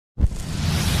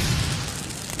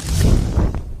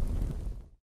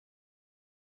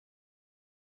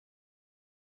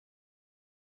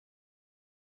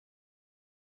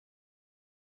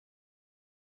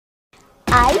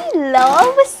I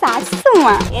love सासू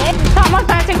माँ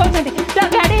समस्त आसे कहते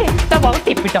गाड़ी तो बहुत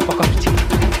टिपी टप कर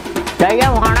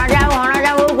भणा जा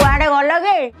कुआडे गल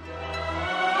के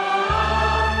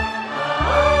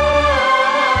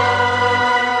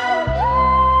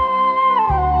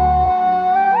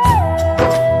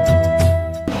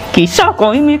किस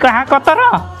कहमी क्या कतर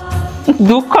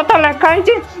दुख तो लिखाई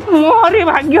मोहरी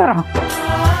भाग्यर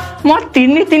मो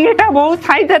तीन बहुत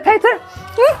थाई थे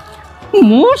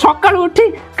मु सका उठी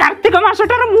कार्तिक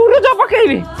मासटार मुरुज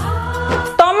पकेबी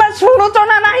तमें शुणुच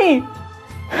ना नहीं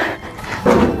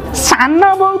सान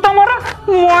बो तुम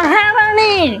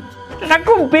महाराणी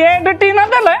बेड टी न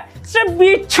देले से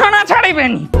बिछना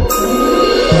छाड़बेनी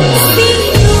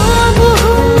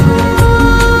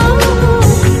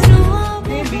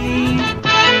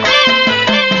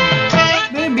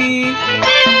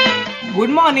good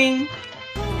morning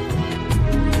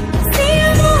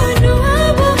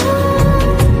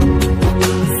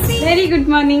very good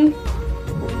morning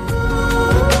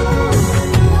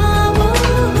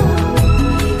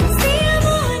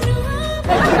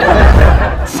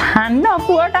सान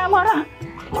पुआटा मोर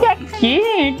कि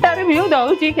इंटरव्यू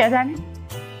दौची के जाने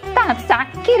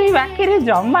चाकरी बाकरी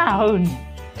जमा होनी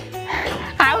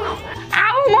आउ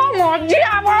मो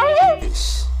मजिया बाबू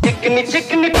चिकनी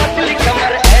चिकनी पतली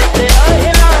कमर ऐसे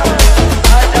आहिला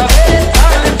आजा मेरे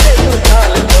ताल से तू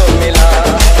ताल तो मिला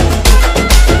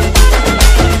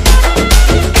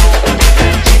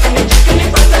चिकनी चिकनी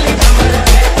पतली कमर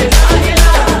ऐसे आहिला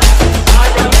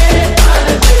आजा मेरे ताल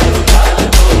से तू ताल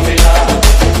तो मिला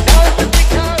डांस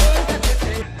सिखाऊंगा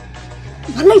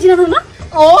भल लगी ना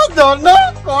ओ दोनों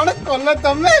कौन कल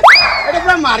तमे एटा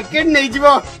पूरा मार्केट नहीं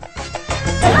जीवो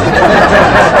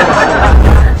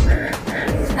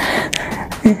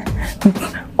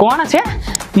कौन से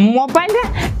मोबाइल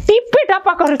टिपी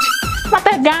टपा करुच मत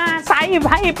गाँ साई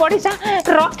भाई पड़ीसा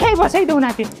रखे बसई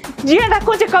दौना जी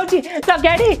डाकुचे कहूँ लो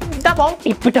गाड़ी तो बहुत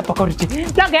टिपी टप करुच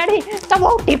लो गाड़ी तो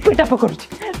बहुत टिपी टप करुच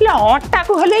लो अट्टा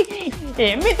को हले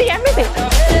एमिति एमिति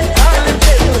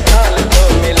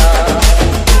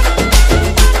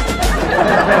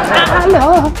हेलो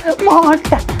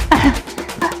मोटा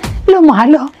लो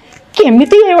मालो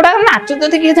केमिति एवडा नाचु तो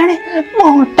किए जाने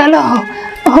मोटा लो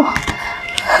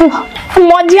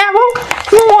मजिया बो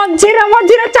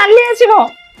मझीरे चली आसो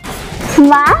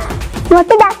माँ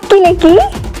मत डाकिले कि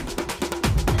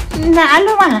ना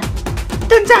लो माँ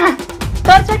तू जा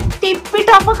तोर से टिपी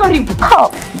टप करिबु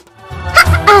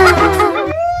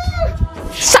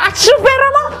सासु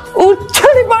पेरम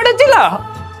उछड़ी पड़ेছিল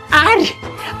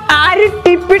आरे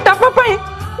टिपी टप पाई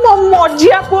मो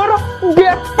मजिया पोर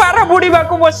बेपार बुड़ीबा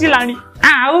को बसिलानी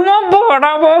आउ मो बड़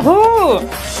बहु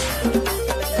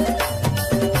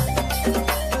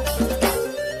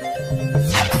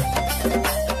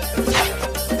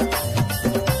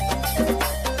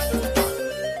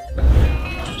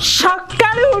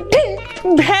सकाळु उठी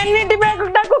भैनिटी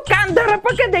बैगटा को कांधरे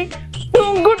पके दे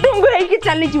टुंगु टुंगु हेकी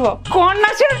चली जीवो कोन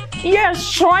ना से ये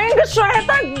स्वयं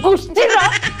सहायता गुस्ती रा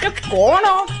ये कोन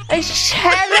ए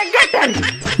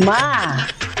सेक्रेटरी मां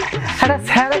अरे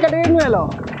सेक्रेटरी नुएलो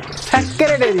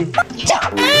सेक्रेटरी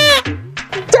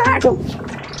जाडू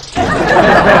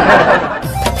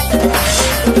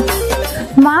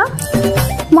माँ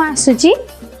माँ सुजी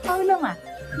आउलो मां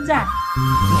जा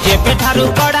जेबे थारु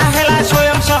बड़ा हेला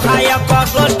स्वयं सहायक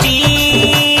गोष्ठी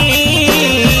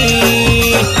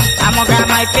आम गाँ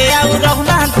माइपे आउ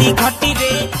रहुनांती घटी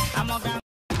रे आम गाँ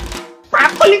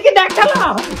पापली की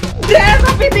देखला ड्रेस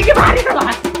पिंदी के भारी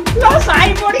कला लो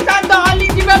साई पड़ी का दली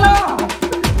जीवेलो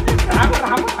राम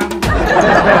राम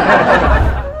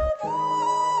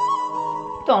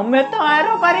तमे तो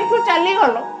आरो पारी को चली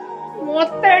गलो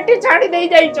मते एठी छाड़ी देई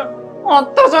जाइछो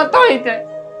अंत सत होइते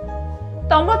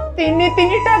तम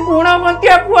तीनिटा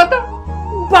गुणवंतिया पुआ तो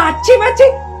बाची बाची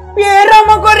पेरम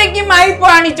करे कि माई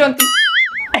पानी चंती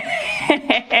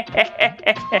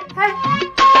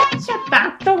से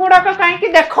दांत गुड़ाक कहीं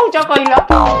देखौच कहल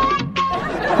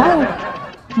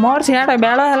मोर सियाड़े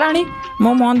बेल है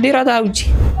मो मंदिर जाऊँगी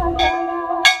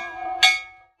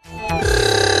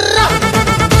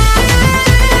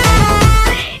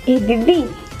ए दीदी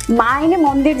माँ इने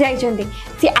मंदिर जाइछन्ती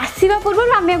सी आसीबा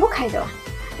पूर्व आमे को खाइदवा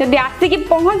जदि आसिकी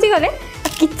पहुंची गले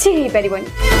किछि हेई परिबनी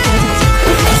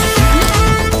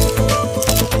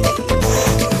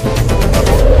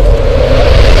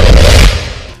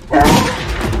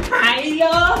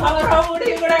आइलो हमर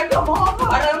बुढ़ी गुड़ा को मो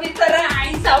घर भीतर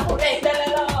आइसा बुड़ाई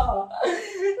देलो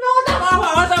नो तमा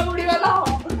भाषा बुड़ी वाला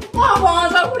मो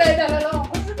भाषा बुड़ाई देलो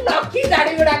लकी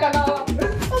दाढ़ी गुड़ा कलो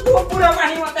तू पूरा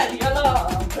पानी मत दियो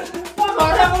मो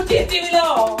घर मु चिचिलो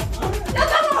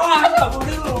तमा भाषा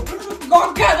बुड़ी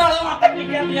गंगा जल मत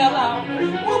पिया दियाला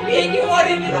वो भी की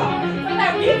ओरी दिला ना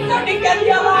बीच टिका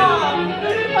दियाला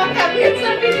पक्का बीच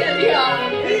टिका दिया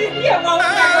ये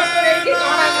मौका करे की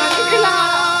कोना दिला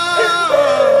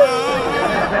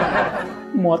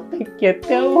मते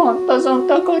केते हंत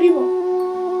संत करिवो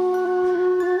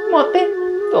मते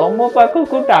तम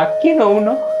पाखक डाकी नौन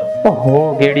ओहो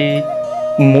गेडी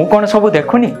मु कौन सब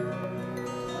देखुनी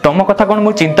तम कथा कौन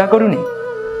मु चिंता करूनी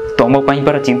तम पाई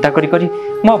पर चिंता करी करी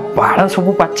मो बाल सब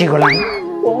पाची गलानी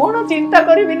कौन चिंता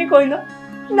करिबिनी कहलो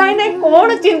नाई नाई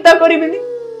कौन चिंता करिबिनी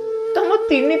तम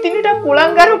तीन तीनटा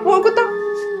कुलांगार पुओ को तो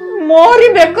मोरी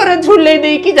बेकर झुले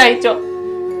देई की जाइचो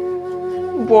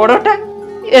बड़टा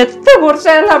एते वर्ष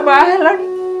हैला बा हैलानी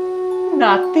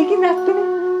नाती की नातुनी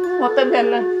मते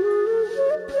देला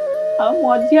आ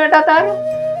मझियाटा तार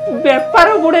बेपार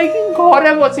बुड़े की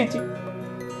घरे बसीची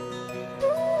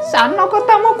सान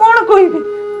कथा मु कौन कहबी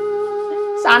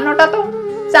सानटा तो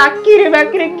चाकरी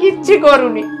बाकरी किछि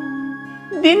करूनी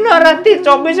दिन राति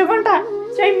 24 घंटा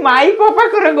से माई पापा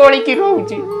करे गळी की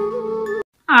रहउची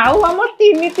आउ हम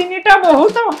तीनटा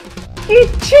बहुत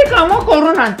किछि काम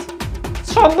करूना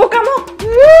सब काम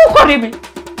मु करबी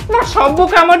मोर सब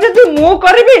काम जदि मु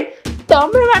करबी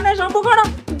तमे माने सब कोन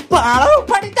बाळ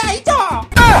फाड़ी जाइछो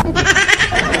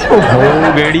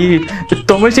ओहो गेडी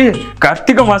तमे से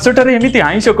कार्तिक मासटारे एमिति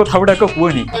आइंस कथा गुडाक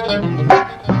हुअनी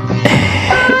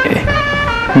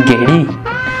गेडी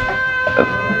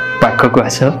पाखक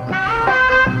आस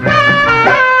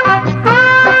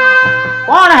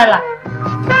कौन हैला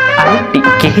आ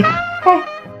टिके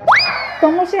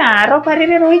तुम से आर पारी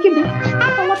रे रही कि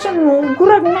तुम से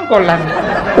नुगुरा गुण करला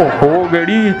ओहो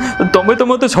गेडी तमे तो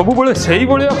मते सब बळे सेही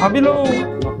बळिया भाबिलो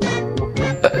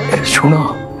सुनो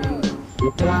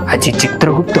आज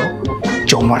चित्रगुप्त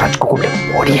चमराज को गोटे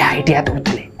बढ़िया आइडिया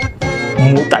दउतले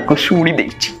मु ताको सुनी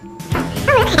देछि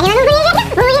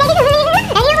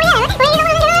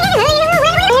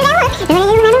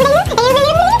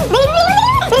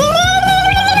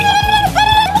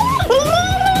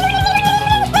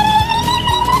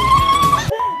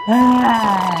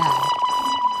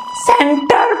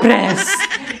सेंटर प्रेस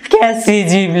कैसी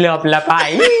जीव लपला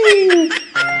पाई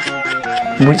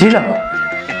बुझिल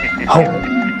हो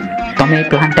तुम ये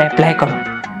प्लान अप्लाई करो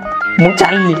मु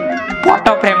चलली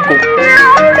फोटो फ्रेम को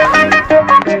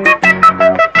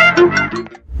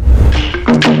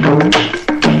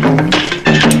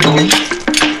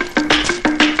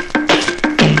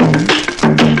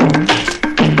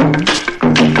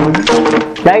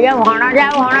दया भणा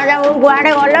जाऊ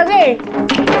गुआडे गलो के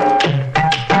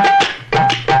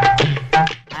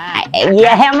ये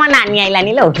है मन नानी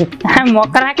आइलानी लो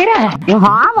मकरा के रे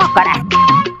हां मकरा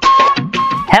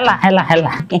हेला हेला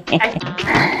हेला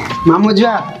मामू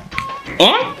जुआ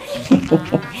ए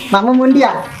मामू मुंडिया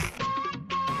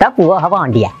त पुओ हबो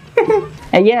अंडिया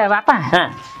ये बापा हां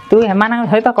तू हेमान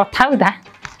सहित कथा उदा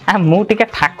आ मु टिके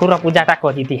ठाकुर पूजाटा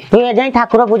करि दे तू ए जाई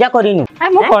ठाकुर पूजा करिनु आ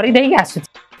मु करि देई आसु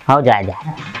हो जा जा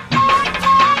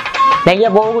दया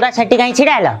बोगुडा छटी काई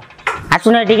छिडालो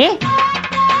आसुन टिके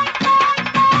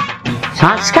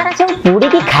संस्कार सब पूरी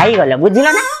की खाई गले बुझिल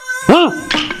ना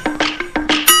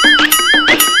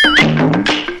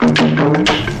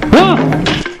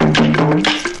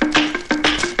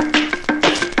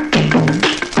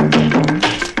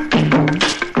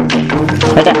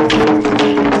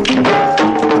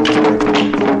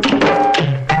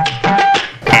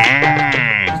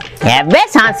एबे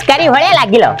संस्कारी भले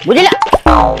लागिलो बुझिल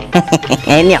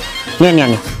neo neo neo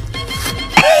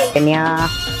neo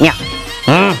neo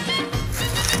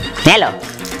hello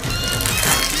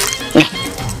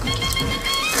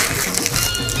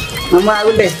मामा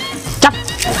आगुले चप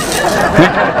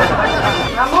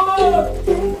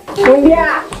मुंडिया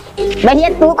भैया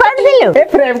तू कर दिलु ए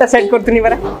फ्रेम टा सेट करतनी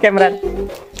बरा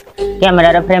कैमरा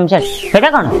रे फ्रेम सेट सेटा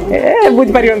कोन ए बुझ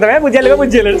परियन तमे बुझले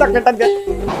चॉकलेट दे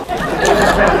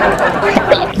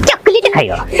चॉकलेट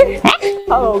खाइयो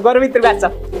ओ घर भीतर बाचा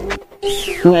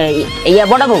ये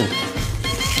बड़ बहू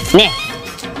ने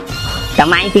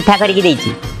तमाई पिठा करके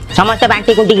देछि समस्त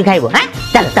बांटी कुंटी की खाइबो हां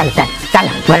चल चल चल चल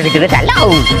घर भीतर चल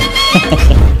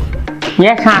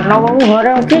ये सानो बहू घर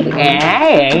अछि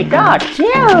एटा अछि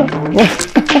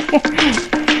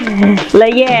ल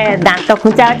ये दांत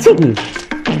खुंचा अछि की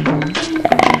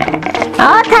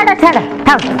आ छाड़ा छाड़ा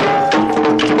थाओ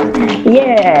ये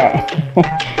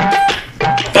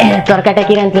तरकाटा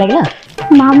की रांत लागला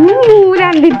मामू मु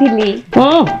रांधी थिली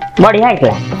बढ़िया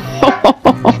आइतला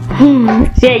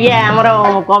से ये हमर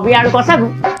कवि आलू कसा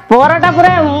पोराटा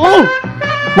पूरा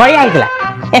बढ़िया आइतला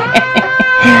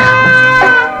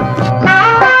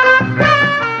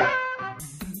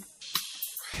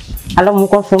हेलो मु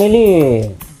को सुनिली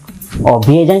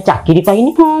अभी ए जाय चाकरी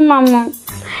पाइनी हाँ मामू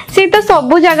से तो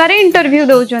सब जगह इंटरव्यू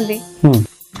दौरान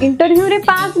इंटरव्यू रे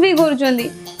पास भी करुँच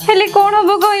हेले कौन हम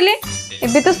कहले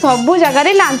एबे तो सब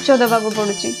जगह लांच दबा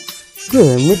पड़ुची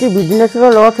एमती बिजनेस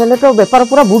लॉस हेले तो बेपार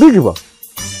पूरा बुड़ी जीव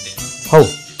हौ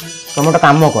तुम गोटे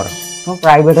काम कर तुम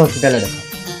प्राइवेट हॉस्पिटल देख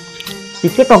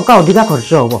टिके टंका अधिका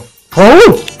खर्च हम हौ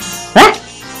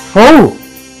हौ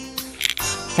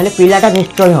हेले पिलाटा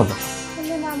निश्चय हम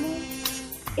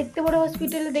एते बड़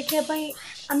हॉस्पिटल देखिया पई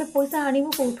आमे पैसा आनिबो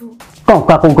कोठू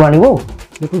टंका कोठू आनिबो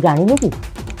तू जानिनु कि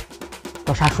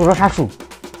तो तो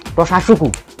शाशु को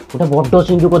गोटे बड़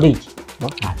सिंधुक देछि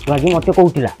शाशु आज मत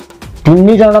कहूला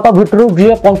 3 जनक भितर जी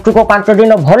पंचुक 5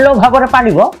 दिन भल भाव पाड़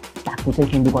ताकू से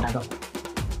सिंधुकटा दब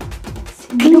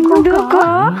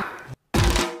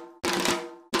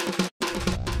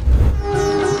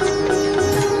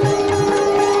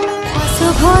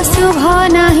शुभ शुभ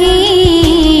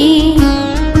नहीं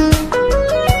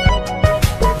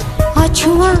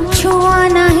अछुआ छुआ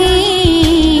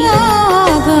नहीं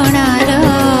गणार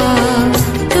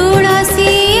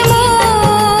तुलसी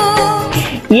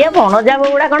ये भणजा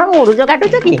गुड़ा कौन मुरुज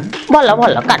काटुच कि भल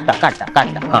भल काट काट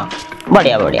काट हाँ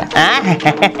बढ़िया बढ़िया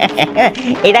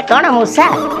यहाँ कौन मूषा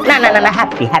ना ना ना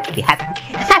हाथी हाथी हाथी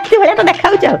हाथी भाया तो देखा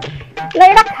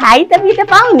यहाँ खाई तो पीते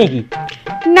पाऊनी कि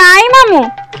नाई मामू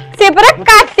से पूरा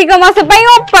कार्तिक मास पई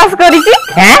उपवास करिछि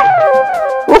हैं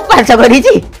उपवास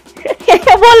करिछि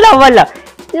बोल बोल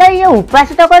ल ये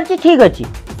उपवास तो करछि ठीक अछि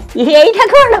ये एइठा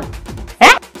कोन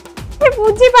हैं ए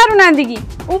बुझी पारु नांदी की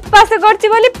उपवास करछि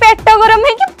बोली पेट गरम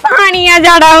है कि पानिया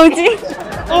जाडा होछि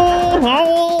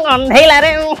अंधेला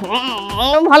रे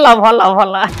भल भल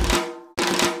भल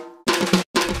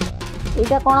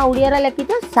एटा कोन उड़िया रे लिखि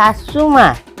छ सासू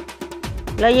मां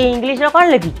ल ये इंग्लिश रे कोन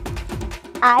लिखि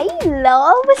आई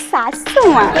लव सासू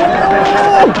मां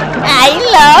आई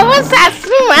लव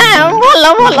सासू मां भल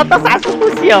भल तो सासू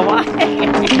खुशी हवा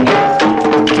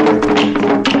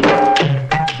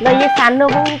ल ये सानो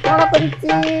बहू कोन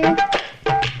करिछि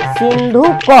सिंधु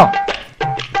को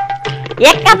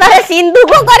एकाबारे सिंधु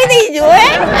को कर दी जो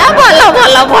भल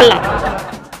भल भल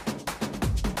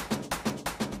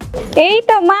एई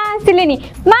तो मां आसिलेनी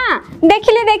मां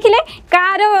देखिले देखिले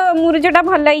कार मुरुजटा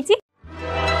भल लाइछि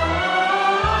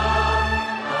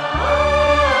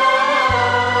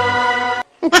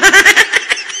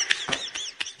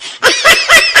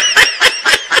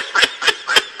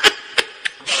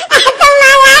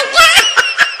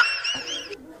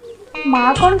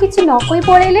माँ कौन किसी न कोई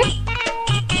पड़ेले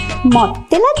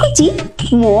मते लागुची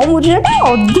मो मुरुजटा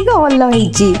अधिक भल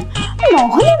होईची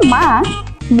नहले माँ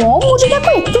मो मुरुजटा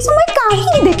को एते समय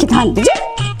काहे देखि थांती जे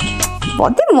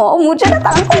बोधे मो मुरुजटा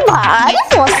तांको भारी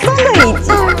पसंद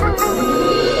होईची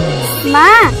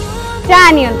मां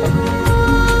जानियंतो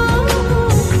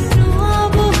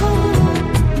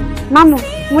मामू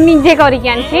मु निजे करिक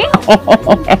आनछि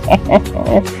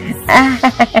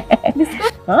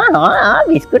हाँ हाँ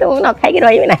बिस्कुट मु न खाई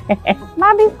रही ना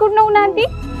मां बिस्कुट नउ नांती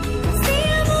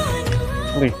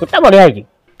बिस्कुट बढ़िया है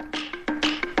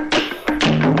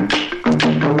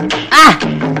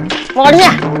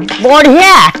बढ़िया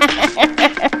बढ़िया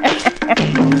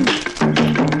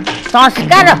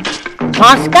संस्कार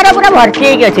संस्कार पूरा भर्ती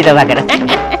है अच्छी तो पाखे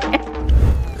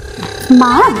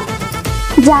माँ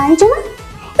जानिଛ ना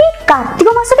ए कार्तिक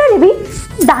मासटारे भी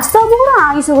दास बाबू गुड़ा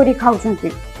आइंस करी खाउछन्ती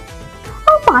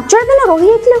आ 5 दिन रही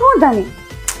जाइतिले कोन दानी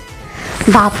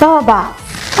बापा बाबा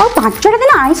आ 5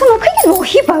 दिन आइंस न खाई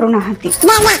रही पारु नाहंती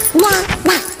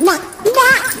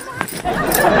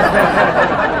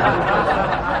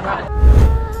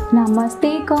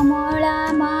नमस्ते कमला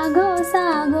माघ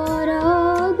सागर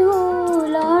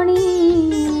धुलणी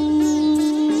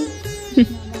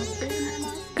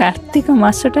कार्तिक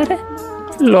मासटारे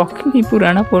लक्ष्मी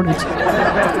पुराण पढ़ुଛି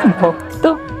भक्त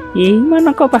एई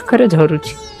मानक पाखरे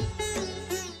झरुଛି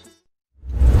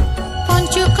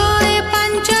पंचुकाए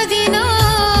 5 दिन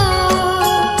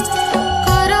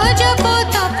कर जप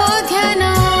तप ध्यान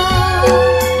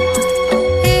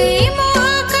एई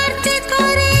महाकार्तिक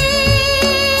रे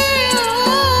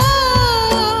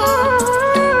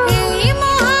एई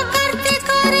महाकार्तिक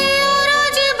रे और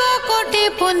जीव कोटि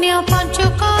पुण्य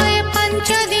पंचुकाए 5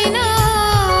 दिन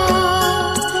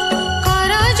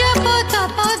कर जप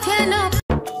तप ध्यान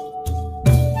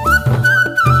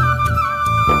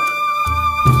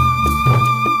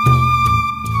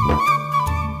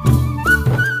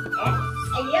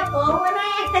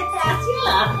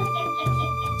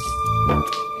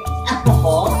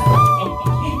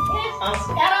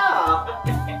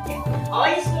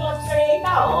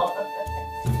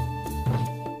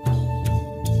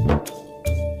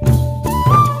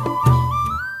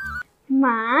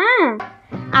मां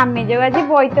आमे जो आज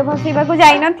बोईत भसैबा को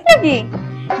जाई नथिलो कि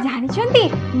ଜାଣିଛନ୍ତି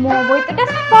ମୋ ବୋଇତଟା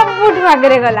ସବୁଠୁ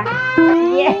ଆଗରେ ଗଲା।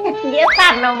 ये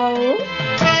सानो बहु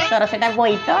तोर सेटा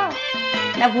बोईत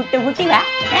ना भूते भूतिबा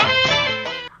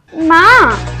ମା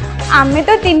ଆମେ ତ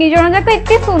 3 ଜଣ ଯାକ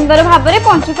ଏତେ ସୁନ୍ଦର ଭାବରେ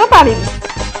ପଞ୍ଚୁକ ପାଳିଲୁ।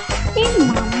 ଏ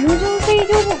ମାମୁଁ ଯୋଉ ସେଇ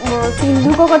ଯୋଉ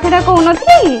ସିନ୍ଧୁକ କଥାଟା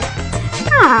କହୁନଥିଲେ କି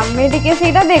ଆମେ ଟିକେ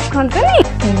ସେଇଟା ଦେଖନ୍ତୁନି।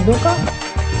 ସିନ୍ଧୁକ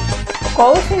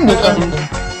କୋଉ ସିନ୍ଧୁକ?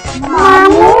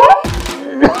 ମାମୁଁ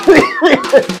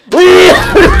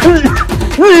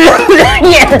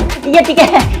ये ठीक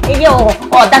है ये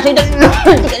ओदा सहित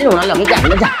ठीक लुण लगे जा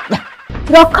जा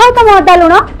ରଖ ତମ ଅଦା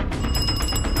ଲୁଣ।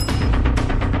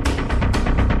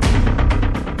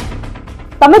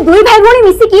 ତମେ 2 ଭାଇ ଭଉଣୀ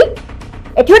ମିଶିକି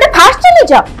ଏଠି ଗୋଟେ ଫାଷ୍ଟ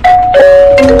ଚଲେଇଛ।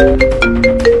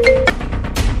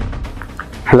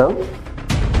 हेलो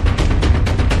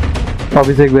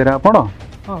अभिषेक बेरा आपण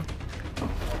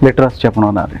लेटर आछि आपण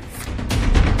नारे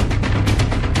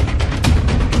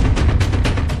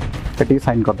एटी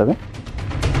साइन कर देबे।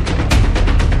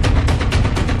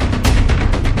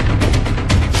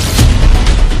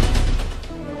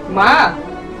 माँ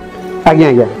आज्ञा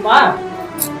आज्ञा माँ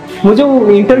मुझे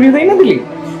इंटरव्यू देई ना दिली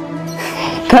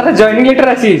तार जॉइनिंग लेटर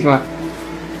आसी माँ।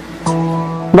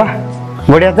 वाह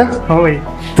बढ़िया तो हाँ भाई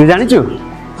तू जानिछु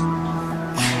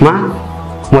माँ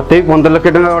मते 15 लाख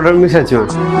टका ऑर्डर मिस अछि माँ।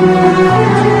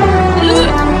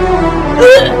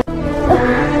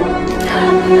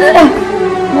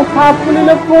 मो फापुली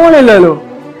लो कौन है लो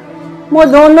मो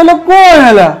दोन लो कौन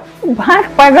है ला भाग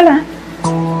पागला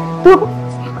तू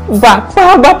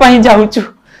बापा बापा ही जाऊचु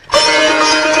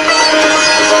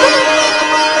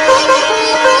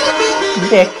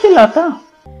देखिल तो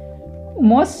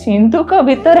मो सिंधुक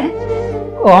भितरे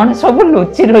कौन सब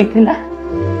लुचि रही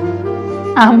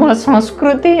आम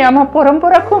संस्कृति आम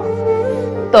परंपरा को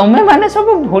तमे माने सब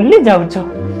भूली जाउछ।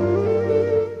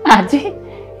 आज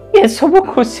ये सब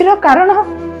खुशी कारण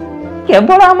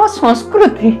केवल आम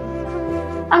संस्कृति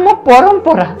आम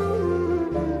परंपरा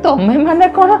तमे माने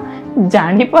कौन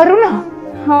जानी पारुन।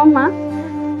 हाँ माँ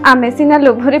आमे सिना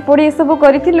लोभरे पड़ी ए सब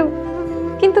करिथिलु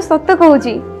किंतु सत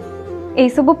कहूची ए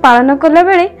सब पालन कला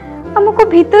बेले हमको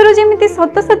भीतर जेमिति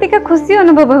सत सतिका खुशी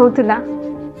अनुभव होउतला।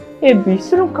 ए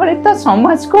विशृंखलित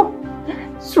समाज को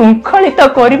श्रृंखलित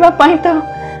करबा पई तो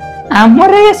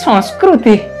आमर ये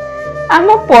संस्कृति आम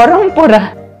परंपरा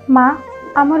माँ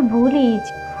आमर भूल ही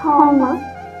हाँ माँ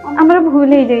आमर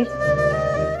भूल ही जाई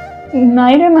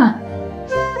नाई रे माँ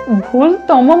भूल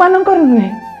तम मानकर नुहे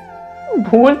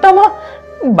भूल तम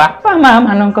बापा माँ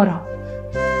मानकर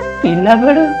पिला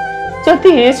बेलु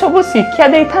जदि ए सब शिक्षा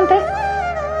दे थांते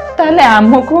ताले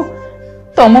आमको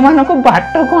तम मानको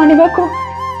बाट को आनिबा को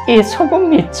ए सब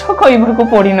मिछ कहबा को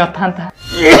पड़ी न थांता।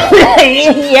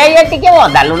 ये टिके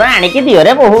ओदा लुण आनी के दियो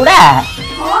रे बहुड़ा।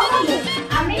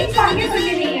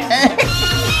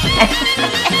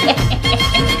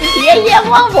 ये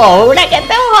मो बहुड़ा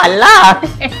केते भला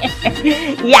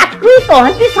याकु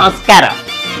कहती संस्कार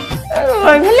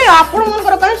हेले आपण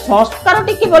मनकर कने संस्कार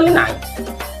टिके बोली नाही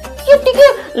कि टिके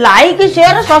लाइक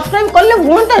शेयर सब्सक्राइब करले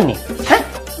हुंतानी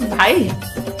भाई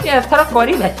ये थरा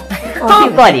करी भाई हाँ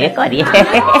करिए करिए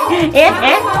ये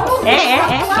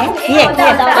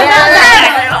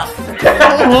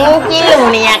की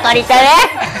लुणिया करी